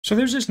So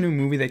there's this new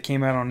movie that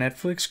came out on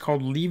Netflix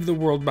called Leave the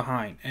World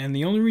Behind, and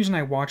the only reason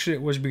I watched it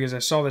was because I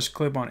saw this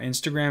clip on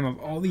Instagram of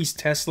all these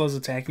Teslas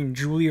attacking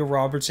Julia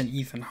Roberts and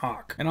Ethan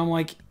Hawke. And I'm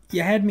like,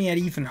 you had me at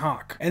Ethan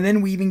Hawke. And then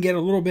we even get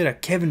a little bit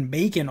of Kevin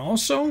Bacon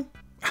also?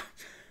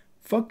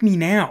 Fuck me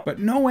now. But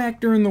no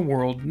actor in the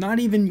world, not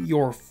even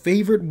your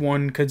favorite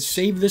one, could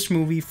save this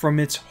movie from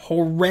its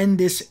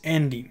horrendous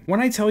ending. When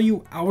I tell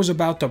you I was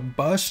about to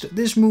bust,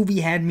 this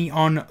movie had me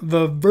on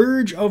the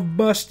verge of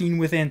busting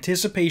with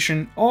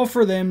anticipation, all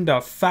for them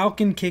to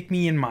falcon kick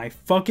me in my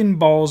fucking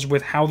balls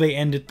with how they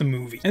ended the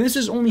movie. And this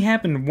has only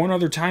happened one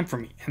other time for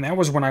me, and that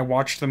was when I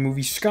watched the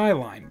movie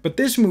Skyline. But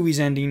this movie's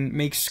ending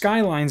makes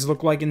Skylines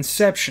look like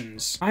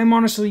Inceptions. I'm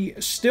honestly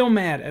still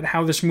mad at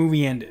how this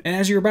movie ended. And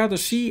as you're about to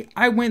see,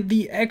 I went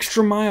the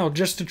extra mile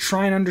just to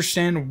try and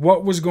understand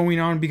what was going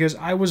on because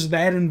I was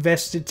that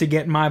invested to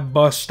get my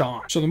bust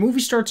on. So the movie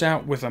starts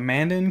out with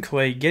Amanda and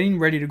Clay getting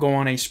ready to go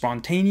on a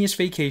spontaneous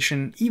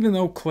vacation, even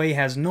though Clay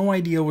has no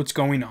idea what's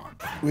going on.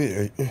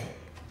 Wait, are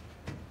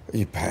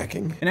you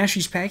packing? And as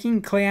she's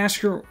packing, Clay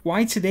asks her,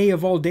 why today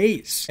of all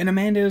days? And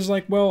Amanda is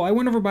like, well, I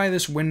went over by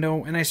this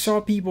window and I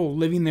saw people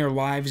living their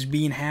lives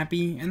being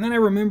happy, and then I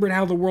remembered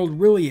how the world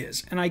really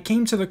is, and I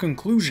came to the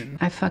conclusion,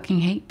 I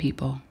fucking hate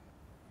people.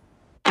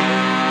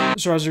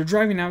 So as they're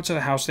driving out to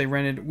the house they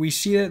rented, we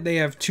see that they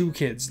have two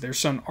kids, their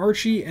son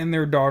Archie and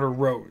their daughter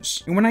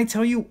Rose. And when I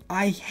tell you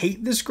I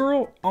hate this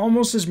girl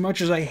almost as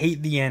much as I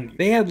hate the ending.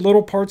 They had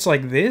little parts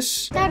like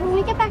this. Dad, when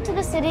we get back to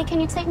the city, can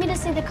you take me to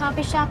see the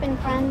coffee shop and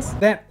friends?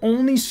 That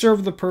only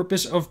serve the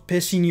purpose of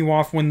pissing you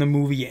off when the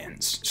movie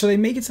ends. So they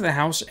make it to the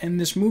house, and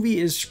this movie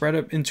is spread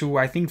up into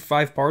I think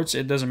 5 parts.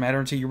 It doesn't matter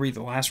until you read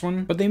the last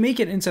one. But they make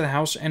it into the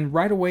house, and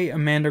right away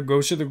Amanda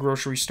goes to the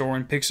grocery store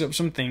and picks up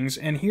some things,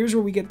 and here's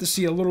where we get to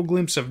see a little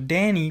glimpse of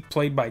Danny,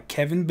 played by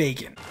Kevin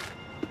Bacon.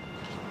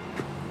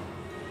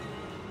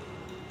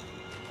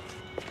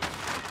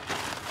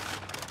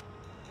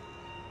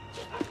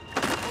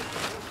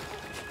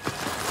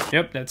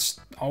 Yep, that's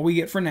all we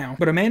get for now.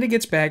 But Amanda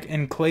gets back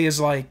and Clay is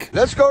like,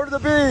 let's go to the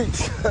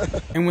beach!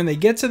 And when they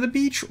get to the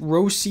beach,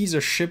 Rose sees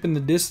a ship in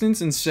the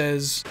distance and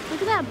says,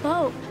 Look at that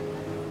boat.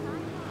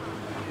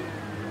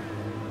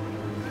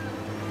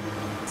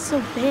 It's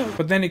so big.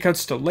 But then it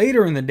cuts to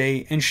later in the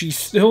day and she's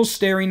still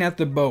staring at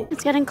the boat.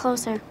 It's getting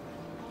closer.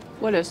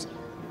 What is?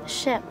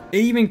 Ship. It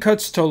even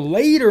cuts to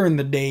later in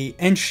the day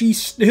and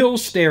she's still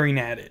staring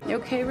at it. You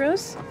okay,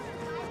 Rose?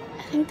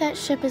 I think that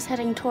ship is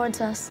heading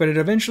towards us. But it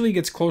eventually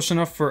gets close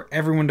enough for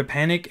everyone to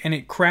panic and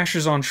it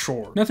crashes on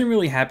shore. Nothing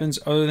really happens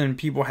other than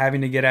people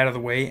having to get out of the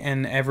way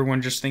and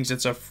everyone just thinks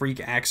it's a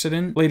freak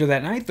accident. Later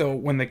that night though,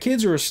 when the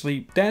kids are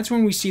asleep, that's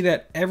when we see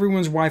that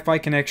everyone's Wi-Fi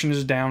connection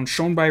is down,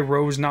 shown by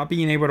Rose not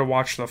being able to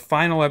watch the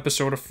final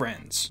episode of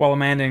Friends. While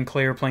Amanda and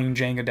Clay are playing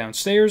Jenga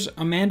downstairs,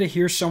 Amanda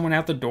hears someone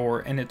at the door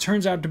and it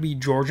turns out to be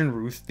George and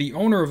Ruth, the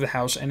owner of the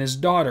house, and his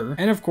daughter.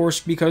 And of course,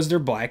 because they're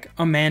black,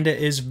 Amanda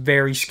is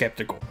very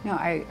skeptical. No,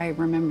 I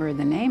remember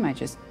the name.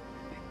 This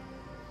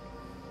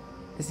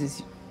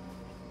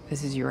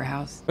is your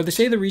house. But they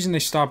say the reason they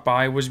stopped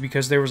by was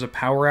because there was a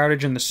power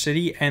outage in the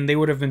city and they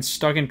would have been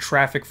stuck in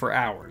traffic for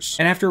hours.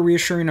 And after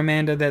reassuring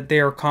Amanda that they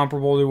are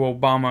comparable to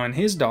Obama and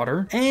his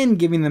daughter, and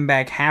giving them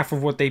back half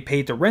of what they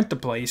paid to rent the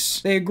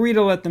place, they agree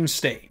to let them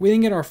stay. We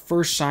then get our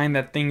first sign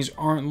that things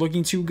aren't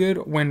looking too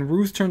good when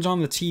Ruth turns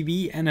on the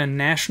TV and a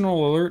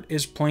national alert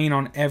is playing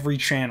on every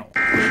channel.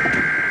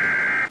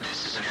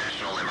 This is a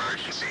national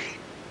emergency.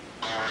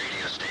 All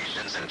radio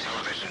stations and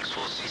televisions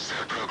will cease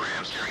their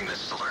programs during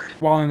this alert.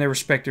 While in their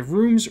respective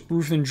rooms,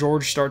 Ruth and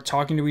George start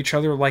talking to each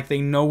other like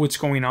they know what's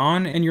going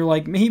on, and you're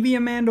like, maybe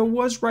Amanda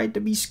was right to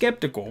be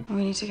skeptical.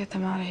 We need to get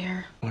them out of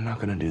here. We're not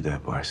gonna do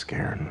that by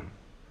scaring them.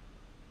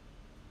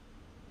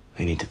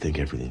 They need to think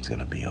everything's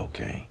gonna be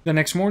okay. The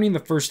next morning, the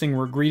first thing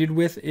we're greeted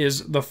with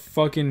is the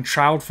fucking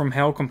child from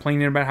hell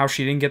complaining about how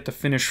she didn't get to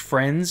finish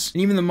Friends.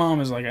 And even the mom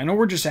is like, I know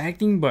we're just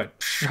acting, but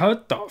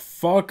shut the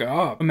fuck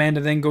up. Amanda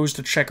then goes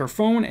to check her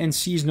phone and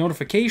sees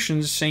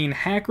notifications saying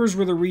hackers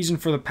were the reason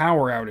for the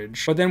power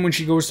outage. But then when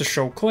she goes to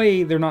show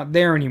Clay, they're not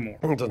there anymore.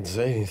 It doesn't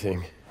say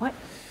anything. What?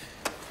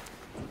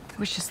 I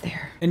was just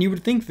there. And you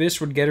would think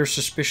this would get her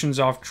suspicions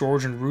off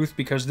George and Ruth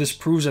because this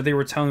proves that they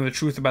were telling the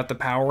truth about the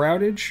power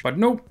outage. But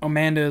nope,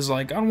 Amanda is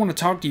like, I don't want to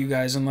talk to you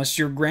guys unless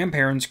your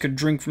grandparents could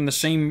drink from the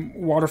same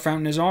water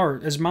fountain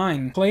as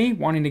mine. Clay,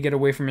 wanting to get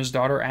away from his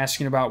daughter,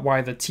 asking about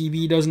why the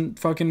TV doesn't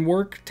fucking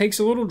work, takes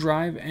a little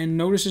drive and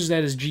notices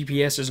that his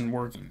GPS isn't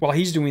working. While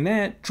he's doing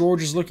that,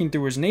 George is looking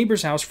through his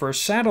neighbor's house for a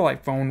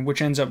satellite phone,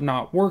 which ends up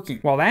not working.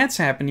 While that's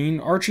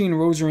happening, Archie and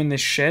Rose are in this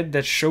shed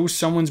that shows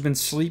someone's been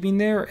sleeping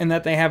there and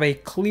that they have a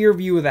clear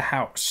view of the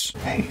house.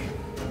 Hey,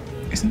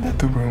 isn't that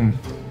the room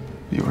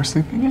you were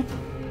sleeping in?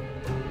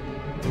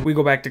 We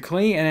go back to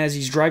Clay, and as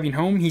he's driving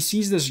home, he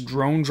sees this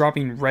drone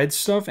dropping red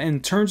stuff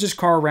and turns his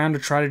car around to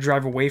try to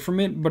drive away from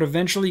it, but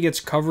eventually gets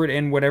covered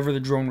in whatever the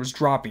drone was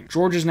dropping.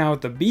 George is now at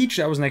the beach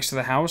that was next to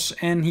the house,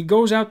 and he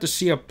goes out to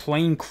see a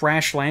plane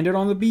crash landed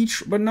on the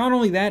beach, but not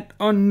only that,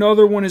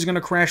 another one is going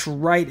to crash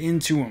right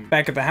into him.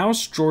 Back at the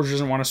house, George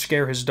doesn't want to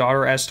scare his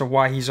daughter as to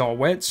why he's all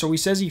wet, so he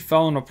says he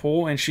fell in a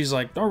pool, and she's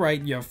like,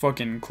 alright, you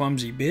fucking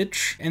clumsy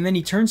bitch. And then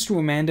he turns to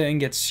Amanda and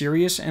gets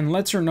serious and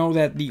lets her know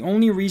that the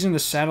only reason the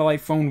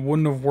satellite phone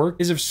wouldn't have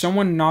worked is if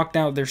someone knocked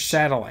out their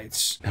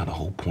satellites. Now, the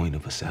whole point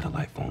of a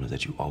satellite phone is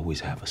that you always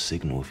have a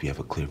signal if you have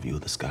a clear view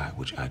of the sky,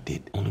 which I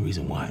did. Only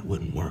reason why it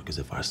wouldn't work is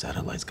if our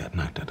satellites got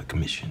knocked out of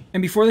commission.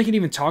 And before they can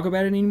even talk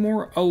about it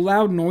anymore, a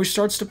loud noise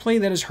starts to play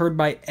that is heard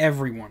by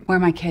everyone. Where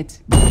are my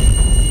kids?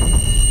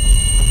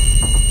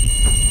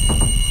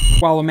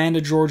 While Amanda,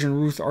 George, and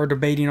Ruth are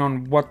debating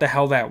on what the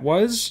hell that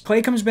was,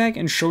 Clay comes back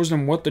and shows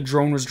them what the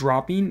drone was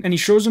dropping, and he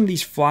shows them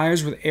these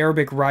flyers with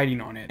Arabic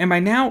writing on it. And by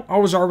now, I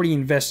was already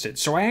invested,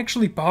 so I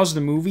actually paused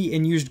the movie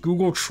and used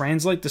Google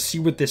Translate to see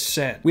what this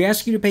said. We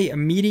ask you to pay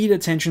immediate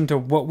attention to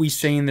what we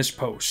say in this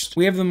post.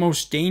 We have the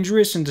most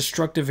dangerous and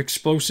destructive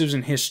explosives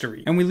in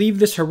history, and we leave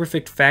this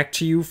horrific fact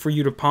to you for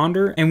you to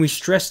ponder, and we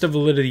stress the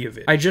validity of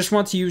it. I just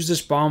want to use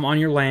this bomb on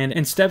your land,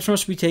 and steps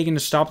must be taken to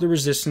stop the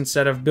resistance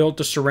that have built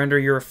to surrender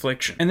your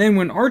affliction. And then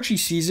when Archie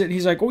sees it,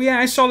 he's like, oh yeah,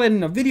 I saw that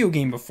in a video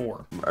game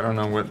before. I don't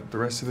know what the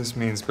rest of this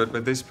means,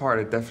 but this part,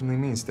 it definitely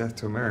means death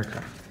to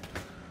America.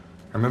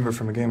 I remember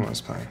from a game I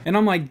was playing. And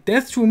I'm like,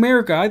 death to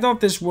America? I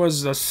thought this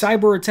was a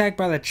cyber attack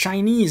by the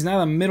Chinese. Now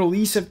the Middle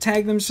East have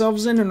tagged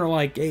themselves in and are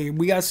like, hey,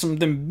 we got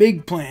something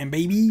big planned,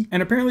 baby.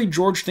 And apparently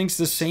George thinks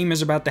the same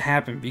is about to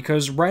happen,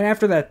 because right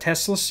after that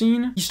Tesla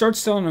scene, he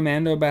starts telling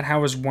Amanda about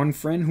how his one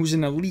friend, who's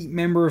an elite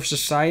member of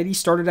society,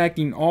 started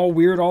acting all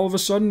weird all of a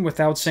sudden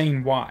without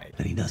saying why.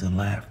 That he doesn't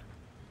laugh.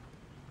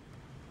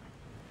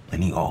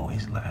 And he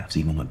always laughs,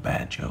 even with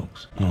bad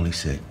jokes. And all he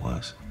said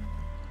was,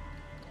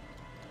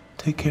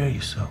 take care of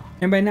yourself.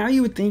 And by now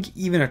you would think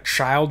even a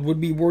child would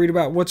be worried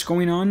about what's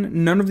going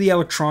on. None of the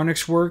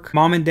electronics work.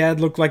 Mom and dad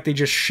look like they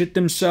just shit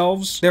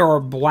themselves. There are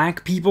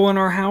black people in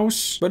our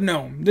house. But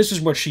no, this is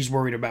what she's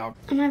worried about.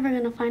 I'm never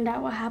gonna find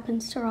out what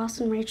happens to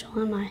Ross and Rachel,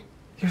 am I?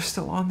 You're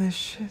still on this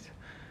shit?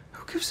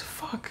 Who gives a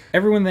fuck?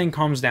 Everyone then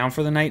calms down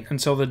for the night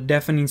until the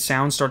deafening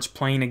sound starts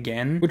playing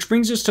again, which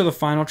brings us to the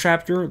final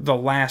chapter, the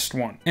last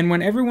one. And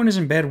when everyone is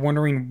in bed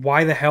wondering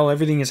why the hell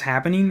everything is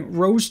happening,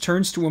 Rose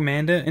turns to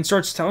Amanda and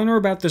starts telling her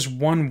about this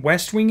one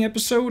West Wing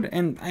episode,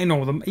 and I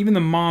know, even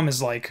the mom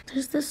is like,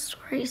 There's this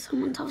story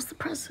someone tells the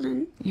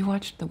president. You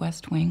watched The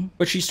West Wing?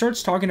 but she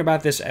starts talking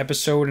about this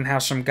episode and how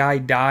some guy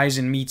dies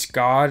and meets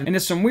God, and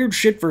it's some weird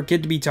shit for a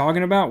kid to be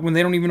talking about when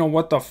they don't even know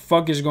what the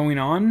fuck is going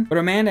on. But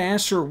Amanda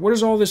asks her, what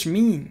does all this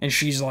mean? And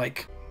she's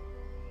like,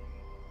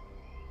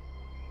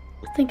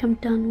 I think I'm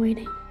done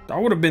waiting. I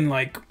would have been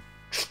like,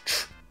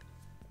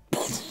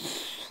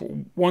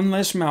 one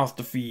less mouth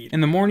to feed.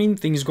 In the morning,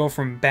 things go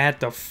from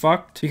bad to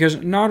fucked, because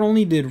not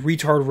only did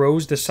retard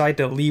Rose decide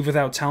to leave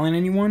without telling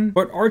anyone,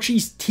 but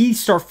Archie's teeth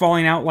start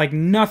falling out like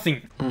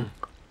nothing.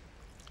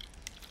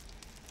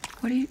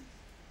 What do you...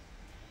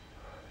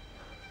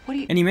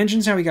 And he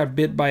mentions how he got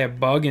bit by a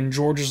bug, and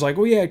George is like,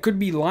 oh yeah, it could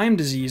be Lyme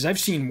disease, I've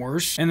seen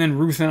worse. And then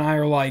Ruth and I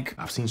are like,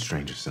 I've seen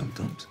stranger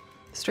symptoms.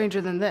 Stranger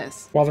than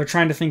this. while they're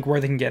trying to think where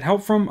they can get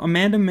help from,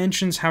 Amanda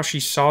mentions how she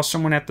saw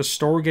someone at the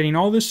store getting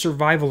all this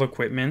survival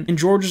equipment, and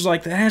George is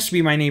like, that has to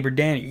be my neighbor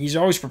Danny, he's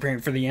always preparing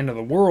for the end of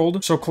the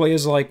world. So Clay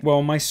is like,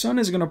 well, my son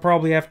is gonna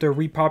probably have to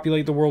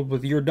repopulate the world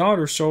with your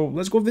daughter, so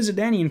let's go visit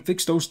Danny and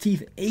fix those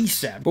teeth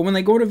ASAP. But when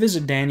they go to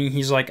visit Danny,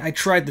 he's like, I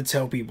tried to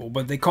tell people,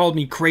 but they called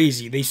me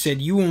crazy. They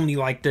said you only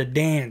like to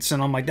dance,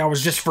 and I'm like, that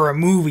was just for a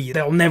movie,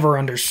 they'll never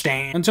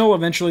understand. Until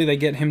eventually they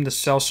get him to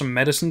sell some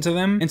medicine to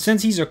them, and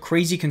since he's a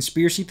crazy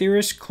conspiracy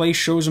theorist, Clay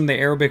shows him the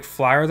Arabic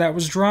flyer that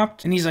was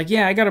dropped, and he's like,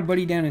 yeah, I got a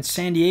buddy down in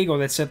San Diego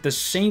that said the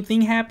same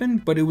thing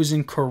happened, but it was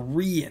in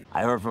Korean.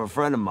 I heard from a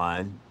friend of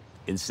mine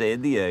in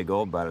San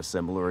Diego about a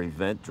similar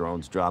event,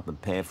 drones dropping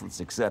pamphlets,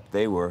 except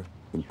they were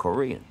in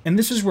Korean. And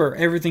this is where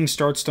everything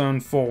starts to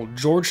unfold.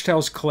 George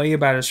tells Clay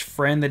about his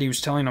friend that he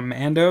was telling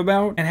Amanda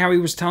about, and how he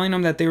was telling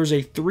him that there was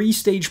a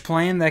 3-stage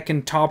plan that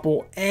can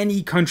topple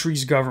any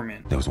country's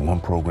government. There was one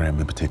program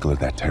in particular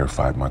that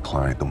terrified my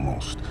client the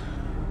most.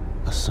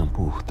 A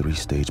simple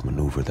 3-stage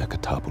maneuver that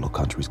could topple a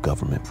country's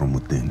government from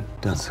within.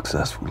 Done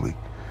successfully.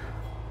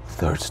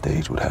 The 3rd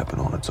stage would happen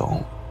on its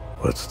own.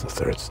 What's the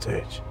 3rd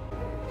stage?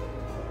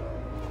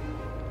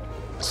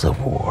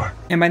 Civil War.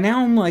 And by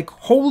now I'm like,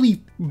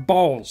 holy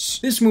balls.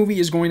 This movie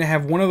is going to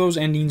have one of those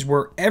endings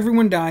where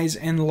everyone dies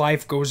and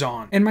life goes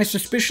on. And my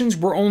suspicions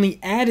were only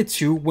added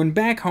to when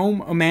back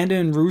home, Amanda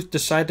and Ruth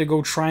decide to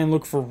go try and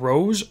look for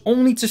Rose,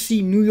 only to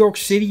see New York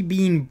City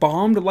being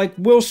bombed like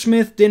Will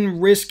Smith didn't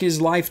risk his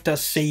life to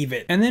save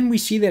it. And then we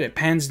see that it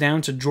pans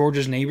down to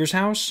George's neighbor's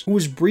house, who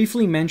was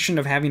briefly mentioned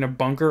of having a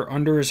bunker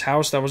under his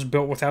house that was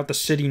built without the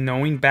city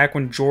knowing back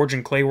when George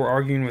and Clay were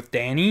arguing with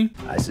Danny.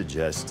 I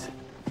suggest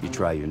you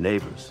try your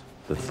neighbors.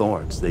 The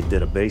Thorns, they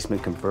did a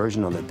basement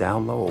conversion on the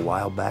down low a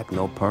while back,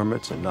 no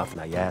permits or nothing.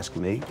 Now you ask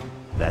me,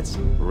 that's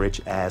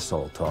rich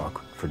asshole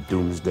talk for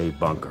Doomsday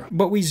Bunker.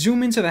 But we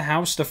zoom into the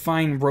house to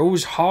find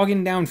Rose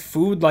hogging down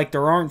food like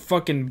there aren't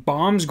fucking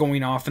bombs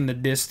going off in the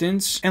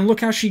distance. And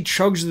look how she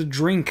chugs the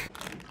drink.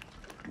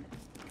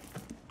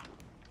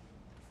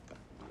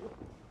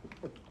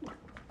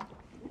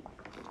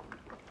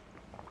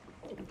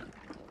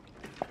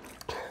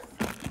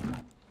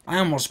 I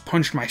almost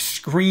punched my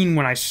screen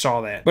when I saw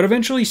that. But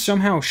eventually,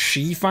 somehow,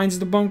 she finds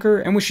the bunker,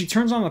 and when she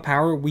turns on the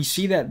power, we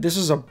see that this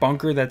is a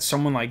bunker that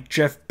someone like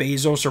Jeff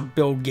Bezos or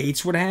Bill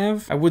Gates would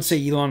have. I would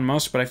say Elon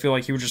Musk, but I feel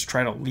like he would just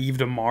try to leave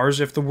to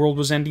Mars if the world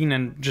was ending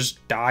and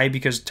just die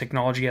because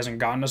technology hasn't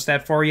gotten us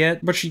that far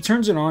yet. But she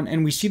turns it on,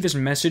 and we see this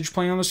message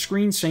play on the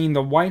screen saying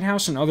the White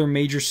House and other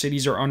major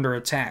cities are under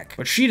attack.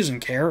 But she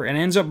doesn't care and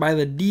ends up by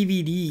the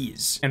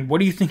DVDs. And what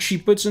do you think she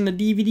puts in the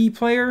DVD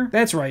player?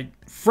 That's right,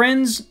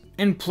 Friends,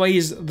 and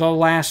plays the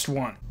last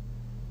one.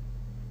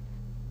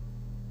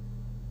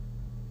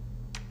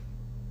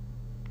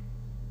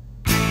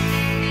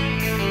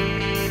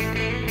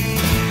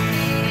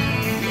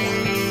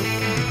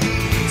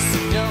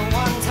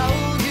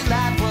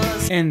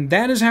 And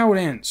that is how it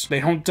ends. They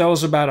don't tell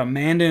us about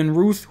Amanda and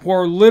Ruth, who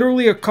are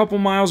literally a couple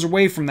miles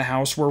away from the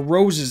house where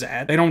Rose is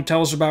at. They don't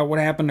tell us about what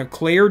happened to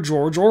Claire,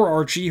 George, or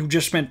Archie, who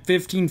just spent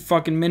 15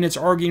 fucking minutes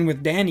arguing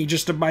with Danny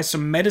just to buy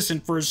some medicine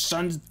for his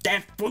son's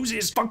death, losing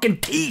his fucking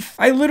teeth.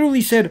 I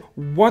literally said,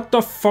 what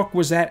the fuck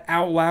was that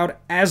out loud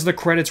as the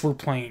credits were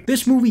playing.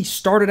 This movie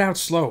started out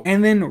slow,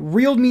 and then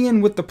reeled me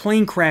in with the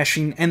plane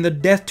crashing and the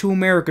Death to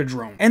America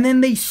drone. And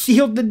then they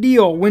sealed the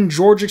deal when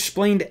George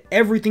explained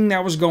everything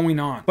that was going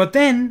on. But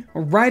then,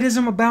 right as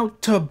I'm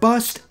about to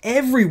bust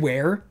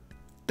everywhere,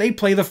 they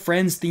play the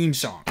Friends theme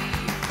song.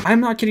 I'm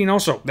not kidding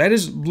also, that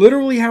is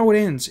literally how it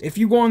ends. If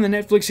you go on the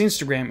Netflix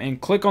Instagram and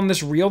click on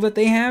this reel that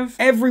they have,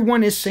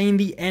 everyone is saying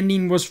the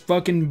ending was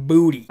fucking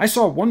booty. I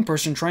saw one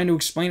person trying to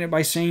explain it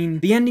by saying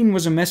the ending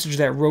was a message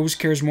that Rose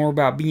cares more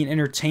about being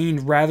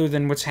entertained rather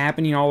than what's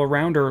happening all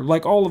around her,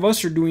 like all of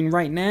us are doing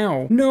right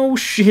now. No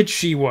shit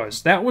she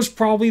was. That was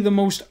probably the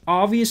most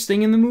obvious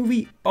thing in the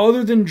movie,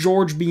 other than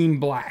George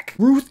being black.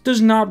 Ruth does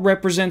not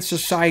represent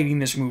society in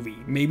this movie.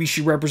 Maybe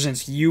she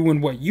represents you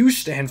and what you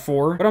stand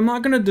for, but I'm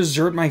not gonna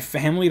desert my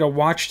family to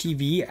watch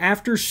TV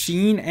after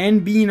seeing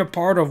and being a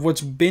part of what's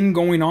been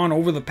going on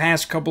over the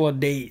past couple of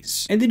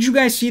days. And did you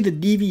guys see the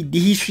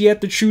DVD she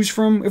had to choose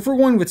from? If we're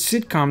going with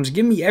sitcoms,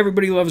 give me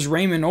Everybody Loves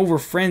Raymond over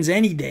Friends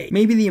any day.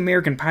 Maybe the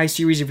American Pie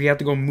series if you have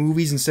to go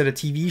movies instead of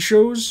TV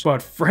shows,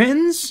 but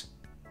Friends?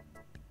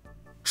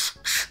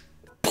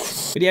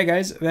 But yeah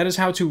guys, that is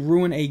how to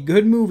ruin a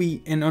good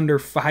movie in under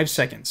 5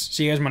 seconds.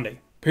 See you guys Monday.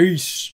 Peace.